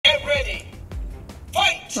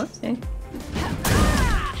Whoopsie.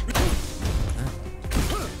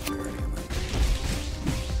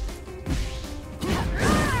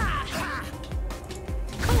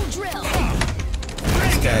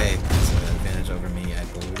 This guy has an advantage over me, I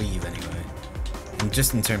believe, anyway. And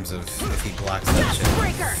just in terms of if he blocks that shit,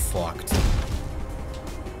 I'm fucked.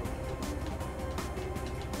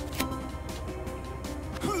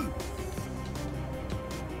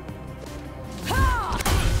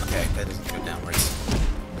 Okay, that doesn't go downwards.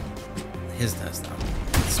 His does, though.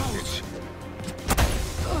 That's weird.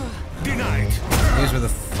 Denied. Here's where the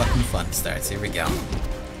fucking fun starts. Here we go.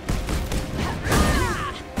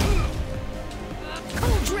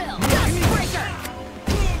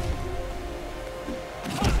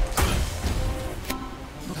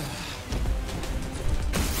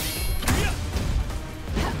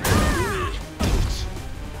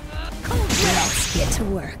 Let's get to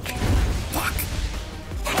work. Fuck.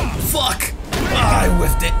 Fuck! Ah, I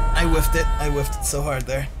whiffed it. I whiffed it. I whiffed it so hard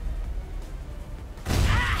there.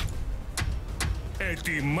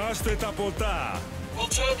 Ετοιμάστε τα ποτά. We'll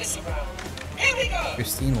turn this around. Here we go.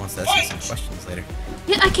 Christine wants to ask you some questions later.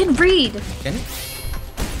 Yeah, I can read. Can you?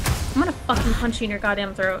 I'm gonna fucking punch you in your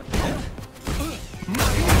goddamn throat.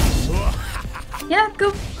 Yeah,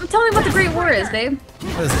 go. Tell me what the Great War is, babe.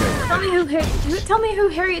 What is the Great War? Tell me who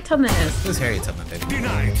Harriet Tubman is. Who's Harriet Tubman, baby?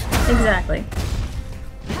 Denied. Exactly.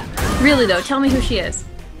 Really though, tell me who she is.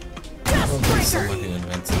 Probably someone who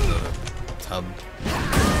invented the tub.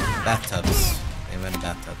 Bathtubs. They invented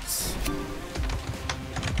bathtubs.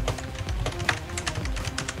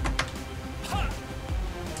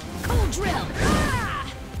 Cool drill.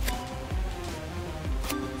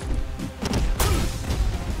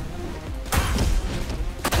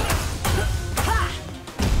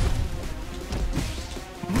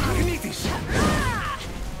 Magnetis.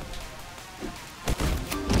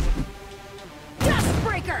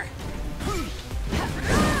 Breaker.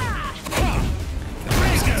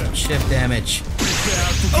 Chip damage.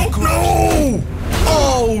 Oh No!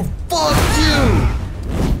 Oh, fuck you!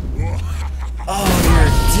 Oh, you're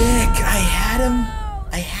a dick. I had him.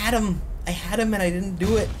 I had him. I had him and I didn't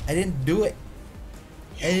do it. I didn't do it.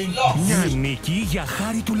 I didn't Μια νίκη για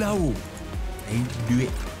χάρη του λαού. do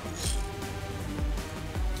it.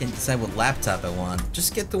 Can't decide what laptop I want.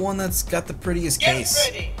 Just get the one that's got the prettiest case.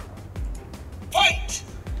 Get ready. Fight.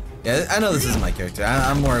 Yeah, I know this isn't my character.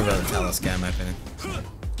 I'm more of a Talos guy, in my opinion.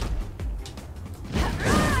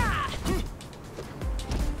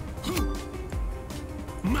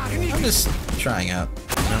 I'm just trying out.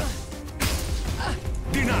 You know?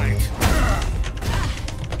 Denied.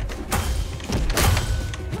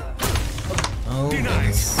 Oh,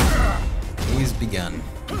 goodness. He's begun.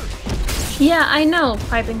 Yeah, I know,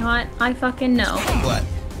 Piping Hot. I fucking know. What?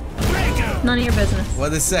 None of your business.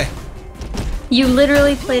 What'd it say? You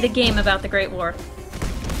literally played a game about the Great War.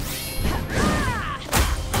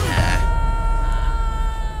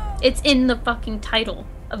 It's in the fucking title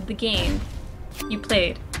of the game you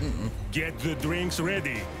played. Get the drinks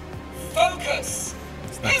ready. Focus.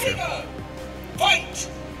 It's not Here we true. go. Fight.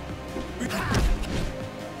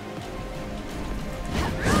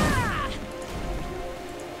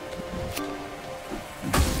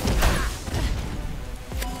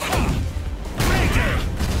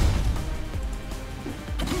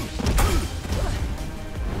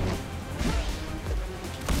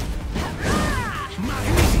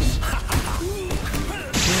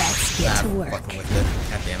 Let's get to work. Fucking with it.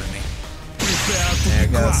 God damn it, me. Prepare to There be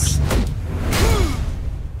it goes. crushed.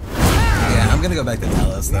 Yeah, I'm gonna go back to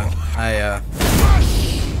Talos though.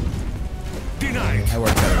 Denied. I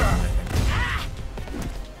worked better with him.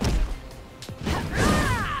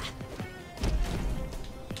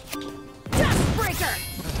 Breaker.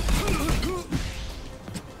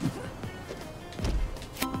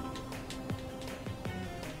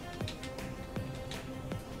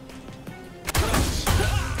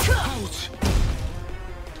 Ouch.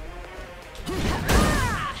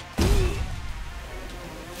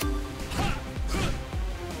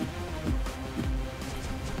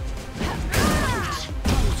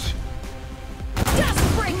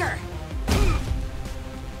 Breaker.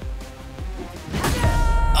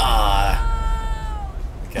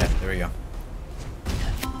 Okay, there we go.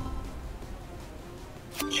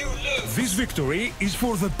 You lose. This victory is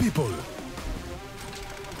for the people.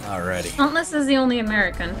 Alrighty. Unless is the only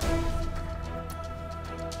American.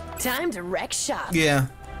 Time to wreck shop. Yeah.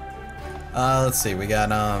 Let's see. We got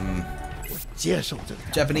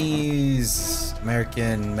Japanese,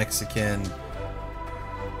 American, Mexican,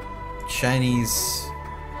 Chinese,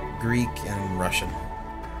 Greek, and Russian.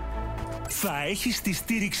 Θα έχεις τη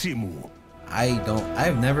στήριξή μου.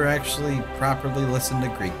 I've never actually properly listened to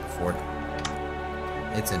Greek before.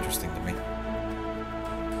 It's interesting to me.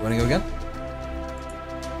 You wanna go again?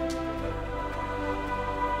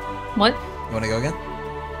 What? You wanna go again?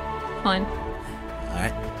 Fine.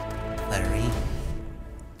 Alright. 3,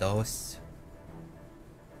 2,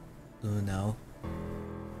 1,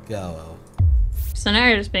 go. So now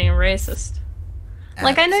you're just being racist.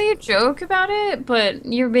 Like, I know you joke about it, but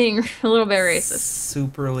you're being a little bit racist.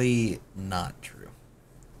 Superly not true.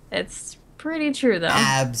 It's pretty true, though.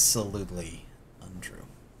 Absolutely untrue.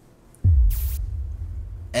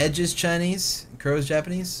 Edge is Chinese, Crow is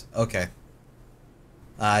Japanese? Okay.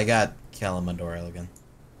 I got Kalimandor again.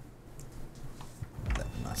 That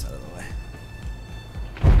nice out of the way.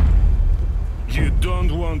 You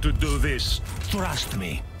don't want to do this. Trust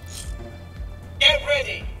me. Get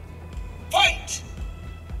ready. Fight!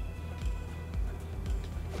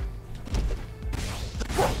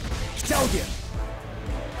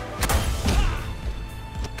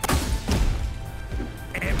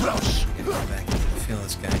 Ebros. Get back. I feel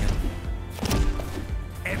this guy again.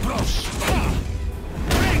 Ebros.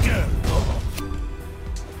 Breaker.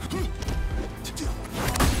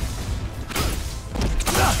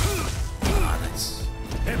 Ah, nice.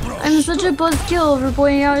 Ebros. I'm such a buzzkill for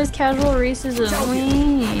pointing out his casual racism.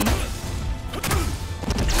 Wee.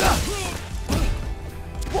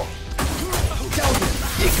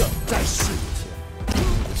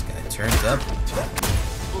 This guy turns up.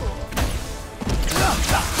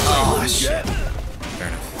 Oh shit. Fair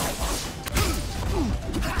enough.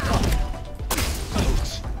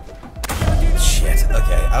 Shit.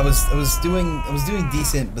 Okay. I was doing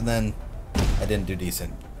decent, but then I didn't do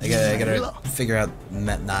decent. I gotta figure out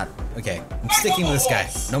not. Okay. I'm sticking with this guy.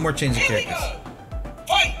 No more changing Here we characters. go.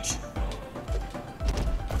 Fight!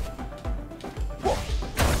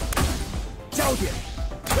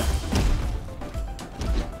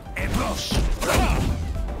 Ebros.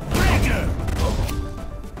 Breaker.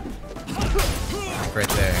 Right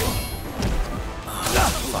there. Oh,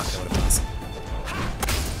 fuck. That would have been awesome.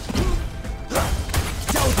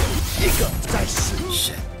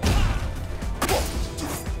 Shit.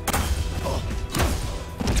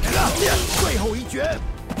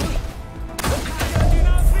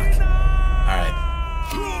 Alright.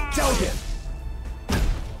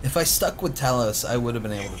 If I stuck with Talos, I would have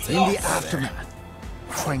been able to take In the it there. aftermath,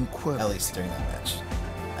 tranquility. At least during that match.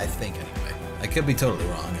 I think, anyway. I could be totally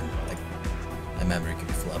wrong, and like my memory could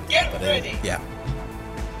be flubbed. Get But ready. yeah,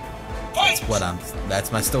 Fight!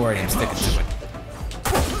 that's my story. I'm sticking to it.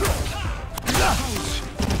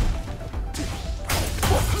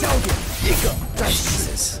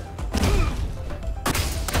 Jesus.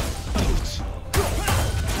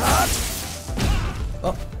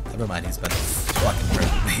 Oh, never mind. He's been fucking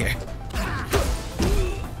right here.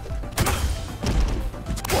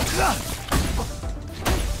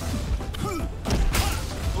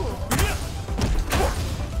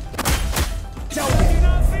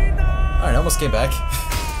 Alright, almost came back.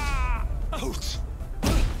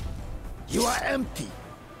 You are empty.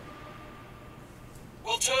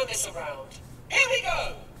 We'll turn this around. Here we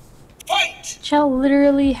go. Fight! Chell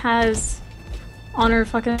literally has on her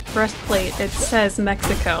fucking breastplate, it says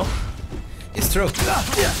Mexico. It's true.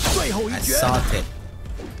 I saw it.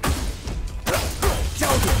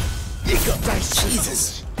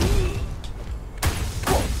 Jesus.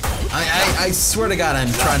 I swear to God,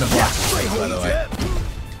 I'm trying to block this, by the way.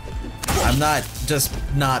 I'm not just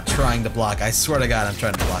not trying to block. I swear to God, I'm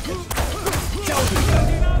trying to block it.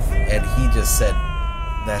 And he just said,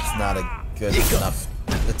 that's not a good enough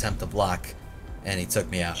attempt to block. And he took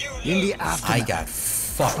me out. In the aftermath, I got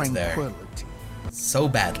fucked there. tranquility. So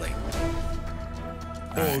badly.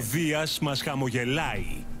 Ο Δίας μας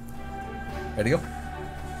χαμογελάει. Ready to go?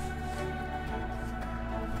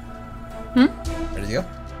 Ready to go?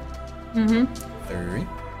 3, 2,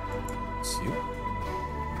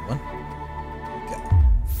 1, go.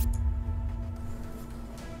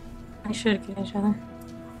 I should get each other.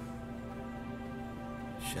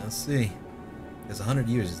 Shall see. There's 100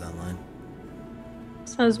 years is online.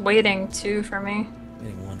 Says waiting 2 for me.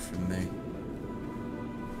 Waiting 1 from me.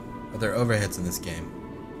 Are there overheads in this game?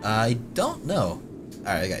 I don't know.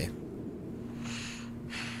 Alright, I got you.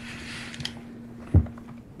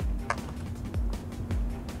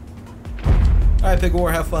 Alright, Big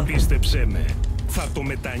War, have fun. Πίστεψέ με, θα το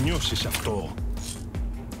μετανιώσεις αυτό.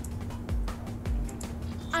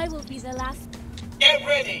 I will be the last. Get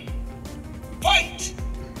ready. Fight!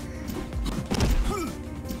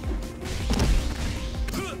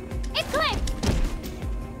 Eclipse!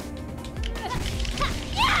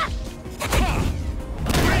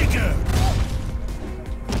 Breaker!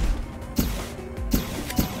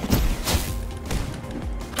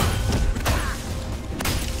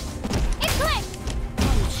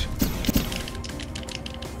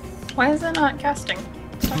 Why is it not casting?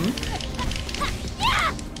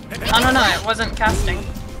 Oh no, it wasn't casting.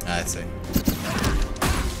 I see.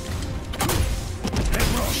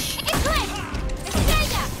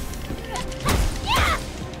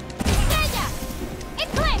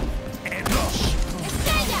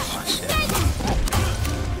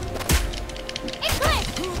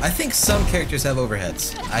 I think some characters have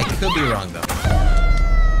overheads. I could be wrong though.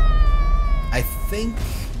 I think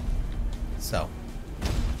so.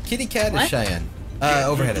 Kitty Cat is Cheyenne.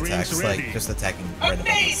 Overhead attacks, like just attacking right above.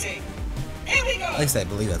 Amazing! Here we go! At least I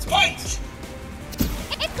believe that's what it means.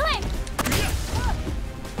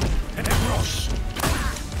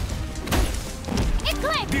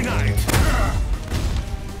 Denied.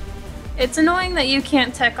 It's annoying that you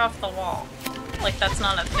can't tech off the wall. Like, that's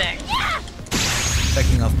not a thing.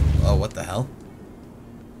 Checking off. Oh, what the hell?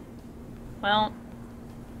 Well,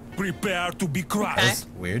 Prepare to be crushed. Okay. That's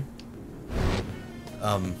weird.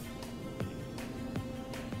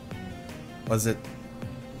 Was it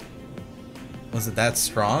that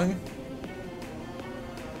strong?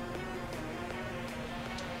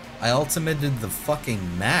 I ultimated the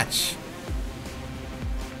fucking match.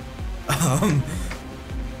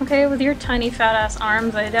 okay, with your tiny fat ass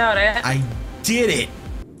arms, I doubt it. I did it.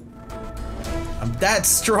 I'm that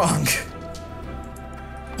strong.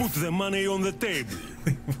 Put the money on the table.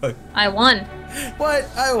 What? I won. What?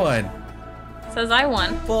 I won. Says I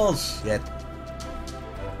won. Bullshit.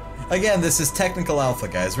 Again, this is technical alpha,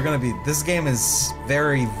 guys. This game is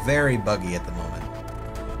very, very buggy at the moment.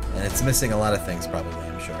 And it's missing a lot of things, probably,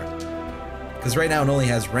 I'm sure. Because right now it only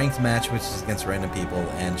has ranked match, which is against random people,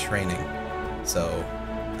 and training. So,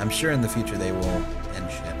 I'm sure in the future they will end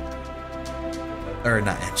shit. Or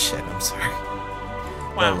not end shit, I'm sorry.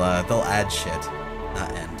 Wow. They'll add shit,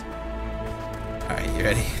 not end. Alright, you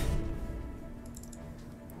ready?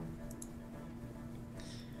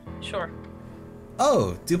 Sure.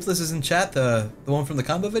 Oh, Dupless is in chat, the one from the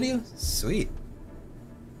combo video? Sweet.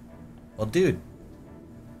 Well, dude.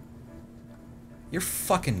 You're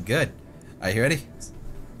fucking good. Alright, you ready?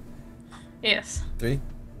 Yes. 3,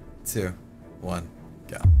 2, 1,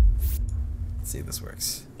 go. Let's see if this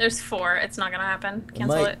works. There's 4. It's not gonna happen.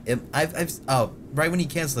 Cancel it. Oh, right when you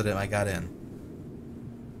canceled it, I got in.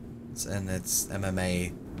 And it's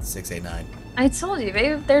MMA 689. I told you,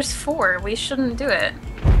 babe. There's 4. We shouldn't do it.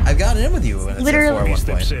 I've gotten in with you when it said 4 at one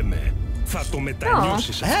point.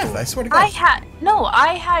 I have, I swear to God.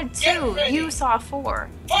 I had 2. You saw 4.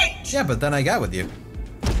 Fight! Yeah, but then I got with you.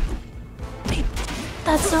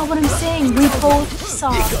 That's not what I'm saying. We both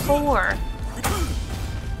saw 4.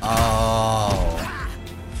 Oh.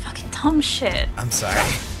 Fucking dumb shit. I'm sorry.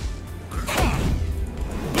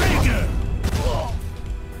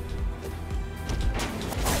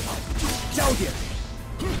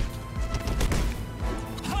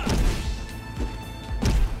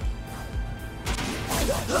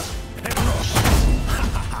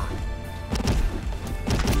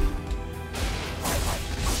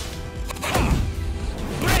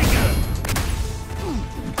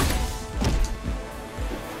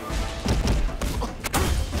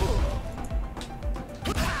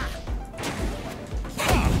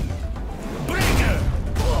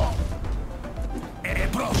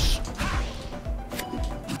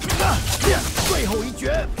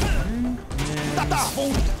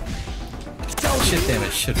 Shit, damn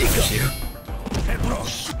it, should push you. There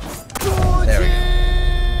we go.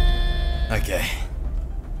 Okay.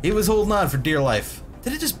 He was holding on for dear life.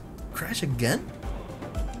 Did it just crash again?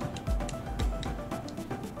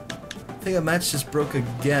 I think a match just broke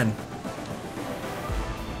again.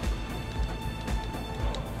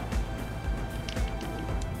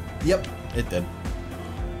 Yep, it did.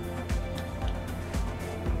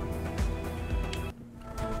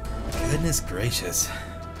 Goodness gracious.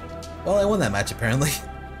 Well, I won that match apparently.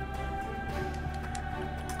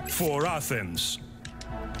 For Athens.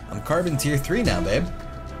 I'm carbon tier 3 now, babe.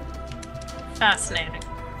 Fascinating.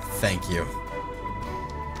 Thank you.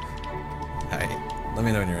 Alright, let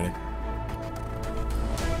me know when you're ready.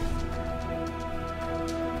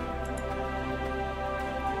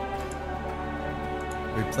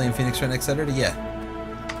 Are we playing Phoenix right next Saturday? Yeah.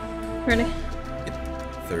 Ready? Yep.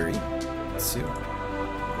 3, 2, 1,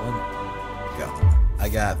 go. I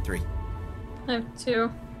got 3. I have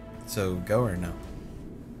 2. So go or no?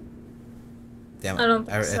 Damn it. I don't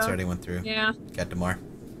think It's so. already went through. Yeah. Got Demar.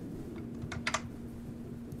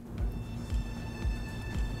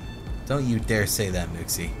 Don't you dare say that,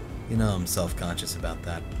 Mooksy. You know I'm self-conscious about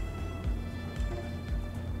that.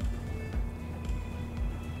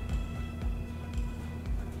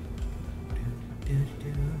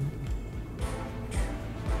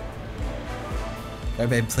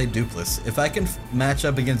 Alright, babe, play Dupless. If I can match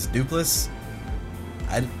up against Dupless,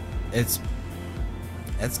 it's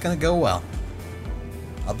gonna go well.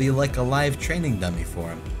 I'll be like a live training dummy for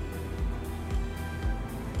him.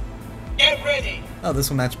 Get ready. Oh, this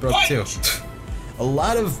one match broke too. A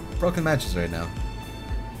lot of broken matches right now.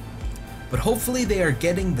 But hopefully they are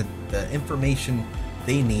getting the information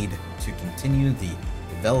they need to continue the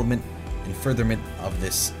development and furtherment of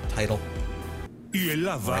this title. Η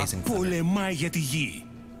Ελλάδα πολεμάει για τη γη.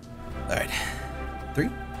 Alright. 3,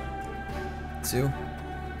 2,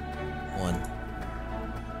 1.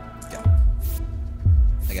 Go.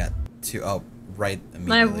 I got 2. Oh, right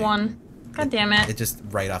immediately. I have 1. God damn it. It just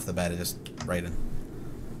right off the bat, it just right in.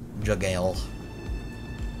 Jugale.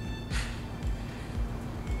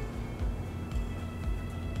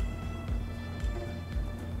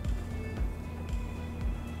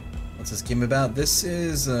 What's this game about? This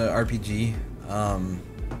is a RPG.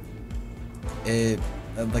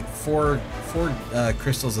 Like four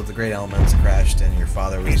crystals of the great elements crashed, and your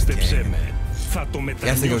father was the king. You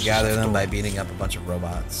have to go gather them by beating up a bunch of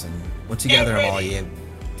robots, and once you gather them all, you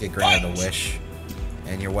get granted a wish.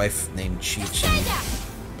 And your wife named Chi-Chi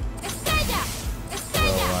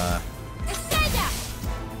will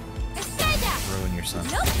ruin your son.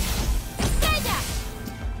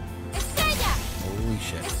 Holy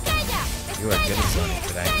shit. You are good at Sonic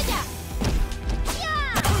today.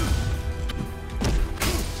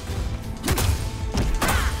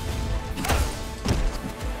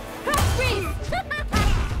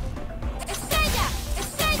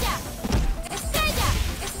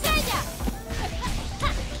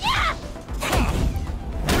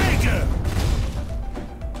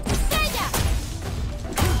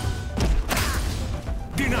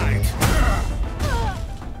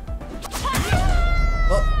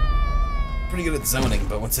 Pretty good at zoning,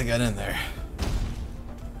 but once I got in there.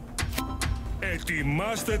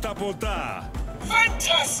 Ετοιμάστε τα ποτά.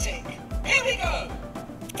 Fantastic. Here we go.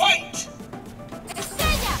 Fight.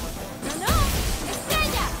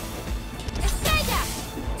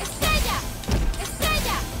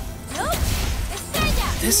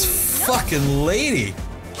 This fucking lady!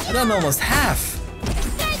 I done almost half.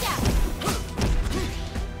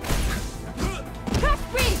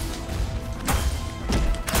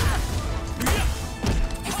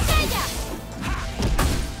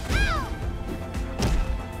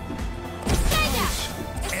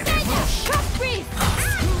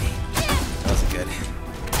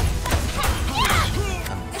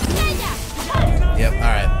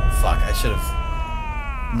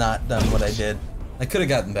 Not done what I did. I could have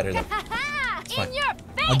gotten better though. It's fine.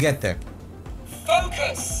 I'll get there.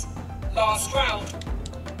 Focus. Last round.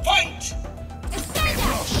 Fight.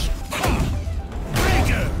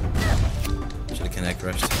 Should have connect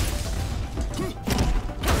rushed.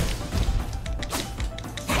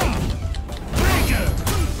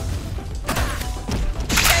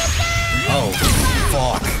 Oh,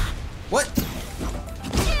 fuck. What?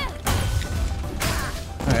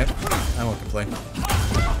 Alright, I won't complain.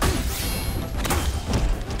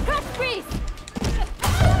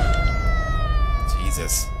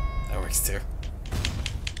 Jesus, that works too.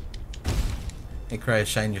 Hey, Cry,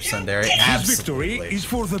 shine your Sundari. This victory is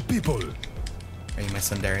for the people. Are you my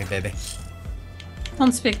Sundari, baby?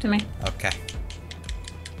 Don't speak to me. Okay.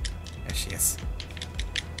 There she is.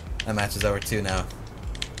 That match is over too now.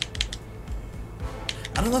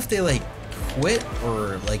 I don't know if they like quit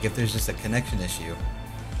or like if there's just a connection issue.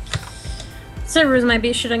 Servers might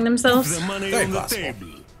be shitting themselves. Very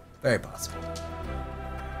possible. Very possible.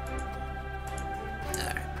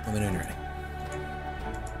 Alright, let me know when you're ready.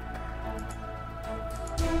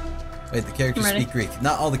 Wait, the characters speak Greek.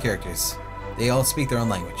 Not all the characters. They all speak their own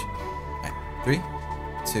language. Alright, 3,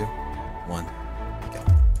 2, 1, go.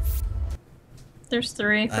 There's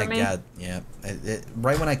 3 for me. God, yeah.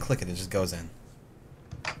 Right when I click it, it just goes in.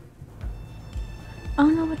 Oh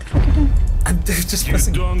no, what the fuck are you doing? I'm just You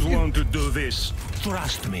pressing. don't want to do this.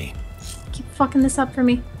 Trust me. Keep fucking this up for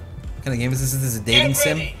me. What kind of game is this? Is this a dating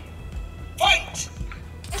sim? Fight.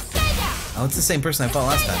 Oh, it's the same person I fought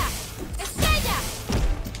last time.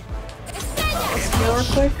 Real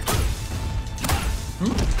quick.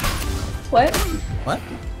 Hmm? What? What?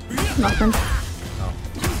 Nothing. Oh.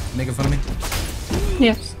 You making fun of me?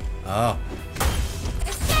 Yes. Oh.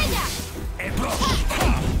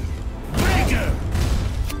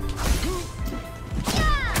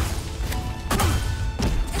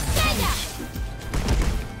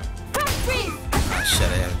 Oh shit,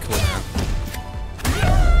 I had a cooldown.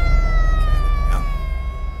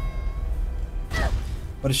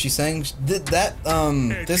 What is she saying?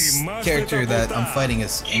 This character that I'm fighting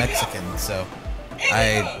is Mexican, so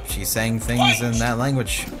She's saying things in that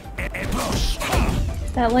language.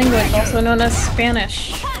 That language, also known as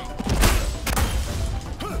Spanish.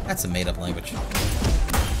 That's a made-up language.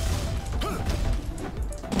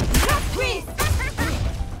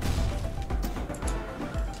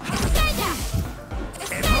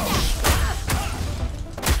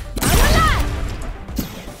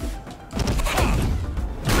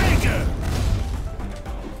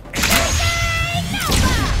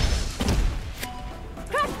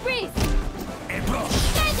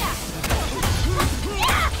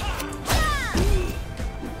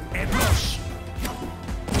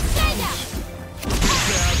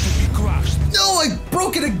 No, I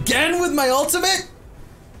broke it again with my ultimate?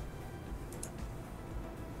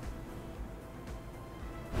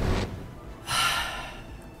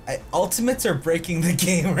 Ultimates are breaking the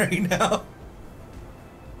game right now.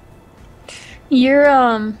 Your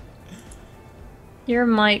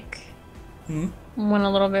mic Hmm? went a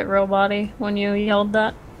little bit robot-y when you yelled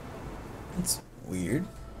that. That's weird.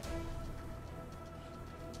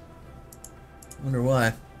 Wonder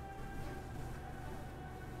why.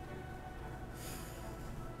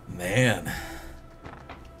 Man.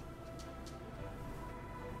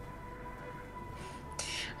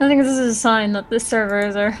 I think this is a sign that the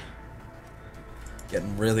servers are...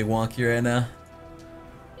 Getting really wonky right now.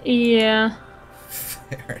 Yeah.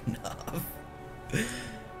 Fair enough.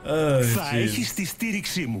 Oh, Θα jeez. έχεις τη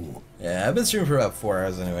στήριξή μου. Yeah, I've been streaming for about 4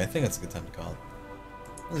 hours anyway. I think that's a good time to call it.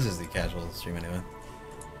 This is the casual stream anyway.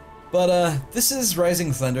 But, this is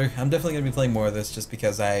Rising Thunder. I'm definitely going to be playing more of this just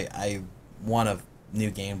because I want a new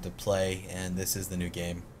game to play, and this is the new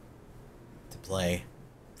game to play.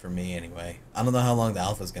 For me, anyway. I don't know how long the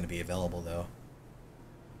alpha is going to be available, though.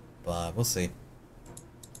 But we'll see.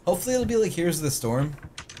 Hopefully it'll be like Here's the Storm,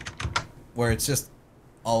 where it's just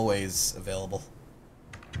always available.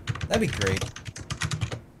 That'd be great.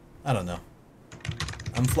 I don't know.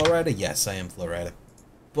 I'm Flowrider? Yes, I am Flowrider.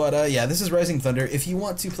 But, yeah, this is Rising Thunder. If you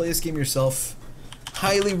want to play this game yourself,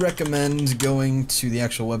 highly recommend going to the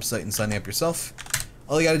actual website and signing up yourself.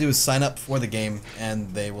 All you gotta do is sign up for the game,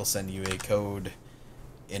 and they will send you a code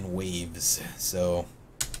in waves. So,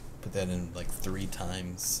 put that in like 3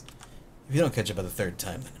 times. If you don't catch up by the 3rd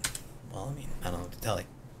time, then, well, I mean, I don't know what to tell you.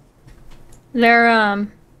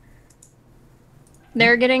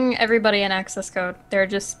 They're getting everybody an access code. They're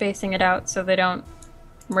just spacing it out so they don't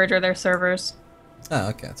murder their servers. Oh,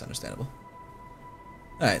 okay, that's understandable.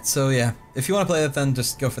 Alright, so yeah, if you want to play it, then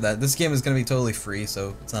just go for that. This game is going to be totally free,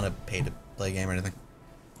 so it's not a pay-to-play game or anything.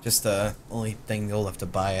 Just the only thing you'll have to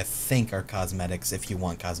buy, I think, are cosmetics, if you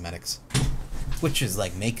want cosmetics. Which is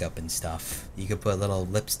like makeup and stuff. You could put a little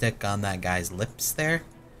lipstick on that guy's lips there,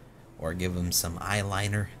 or give him some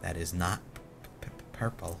eyeliner that is not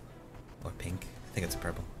purple or pink. I think it's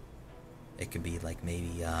purple. It could be like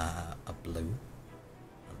maybe a blue.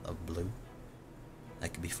 A blue.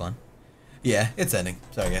 That could be fun. Yeah, it's ending.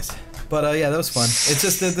 Sorry, guys. But yeah, that was fun. It's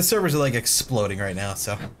just the servers are like exploding right now.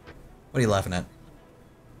 So, what are you laughing at?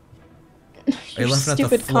 Are you laughing at the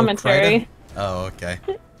stupid commentary? Oh, okay.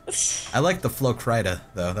 I like the Flocrida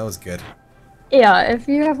though. That was good. Yeah, if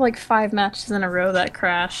you have like 5 matches in a row that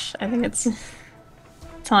crash, I think it's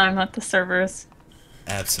time that the servers...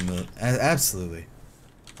 Absolutely. Absolutely.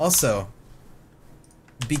 Also,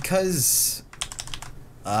 because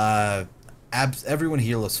everyone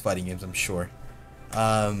here loves fighting games, I'm sure.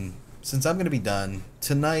 Since I'm going to be done,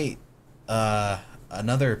 tonight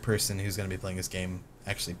another person who's going to be playing this game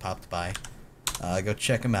actually popped by. Go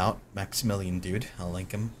check him out, Maximilian dude. I'll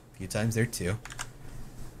link him a few times there too.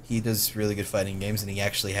 He does really good fighting games, and he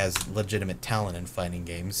actually has legitimate talent in fighting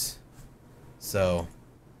games. So,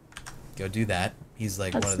 go do that. He's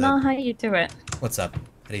like That's one of the... not how you do it. What's up?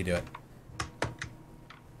 How do you do it?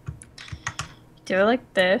 Do it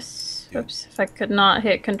like this. Oops, if I could not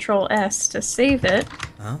hit Control S to save it.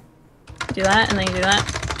 Huh? Do that, and then you do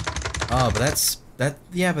that. Oh, but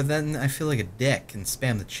yeah, but then I feel like a dick and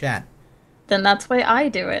spam the chat. Then that's why I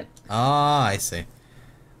do it. Ah, I see.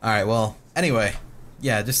 Alright, well, anyway.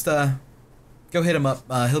 Yeah, just, go hit him up.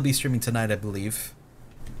 He'll be streaming tonight, I believe.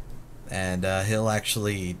 And, he'll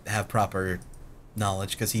actually have proper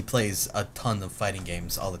knowledge, because he plays a ton of fighting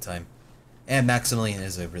games all the time. And Maximilian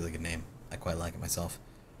is a really good name. I quite like it myself.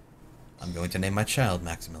 I'm going to name my child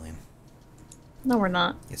Maximilian. No, we're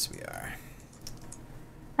not. Yes, we are.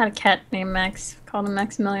 I had a cat named Max. Called him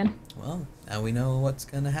Maximilian. Well, now we know what's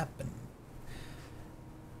gonna happen.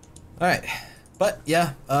 Alright. But,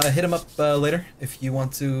 yeah, hit him up later if you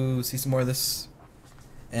want to see some more of this.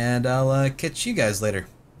 And I'll catch you guys later.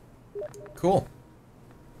 Cool.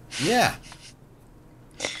 Yeah.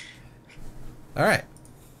 Alright.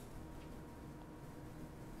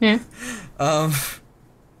 Yeah. Um,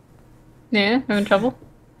 Yeah, having trouble?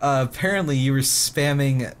 apparently you were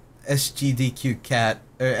spamming SGDQ cat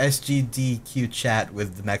or SGDQ chat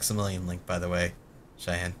with the Maximilian link, by the way,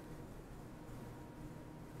 Cheyenne.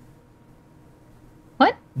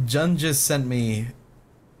 What? Jun just sent me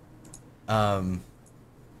a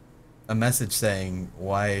message saying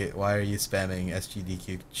why are you spamming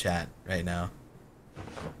SGDQ chat right now?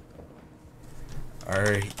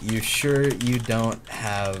 Are you sure you don't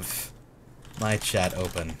have my chat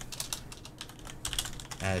open?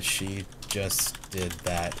 As she just did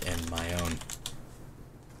that in my own.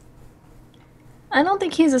 I don't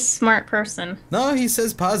think he's a smart person. No, he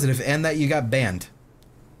says positive and that you got banned.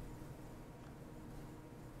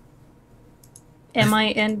 Am I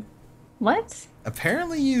in... What?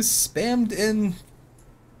 Apparently you spammed in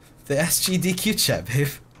the SGDQ chat, babe.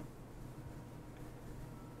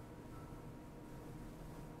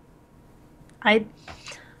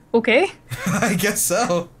 Okay. I guess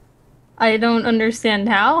so. I don't understand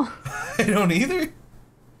how. I don't either.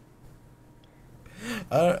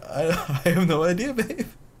 I have no idea, babe.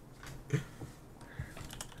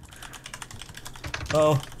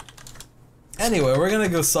 Well, anyway, we're gonna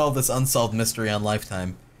go solve this unsolved mystery on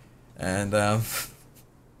Lifetime. And,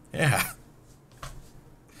 yeah.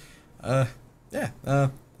 Yeah,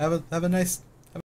 have a nice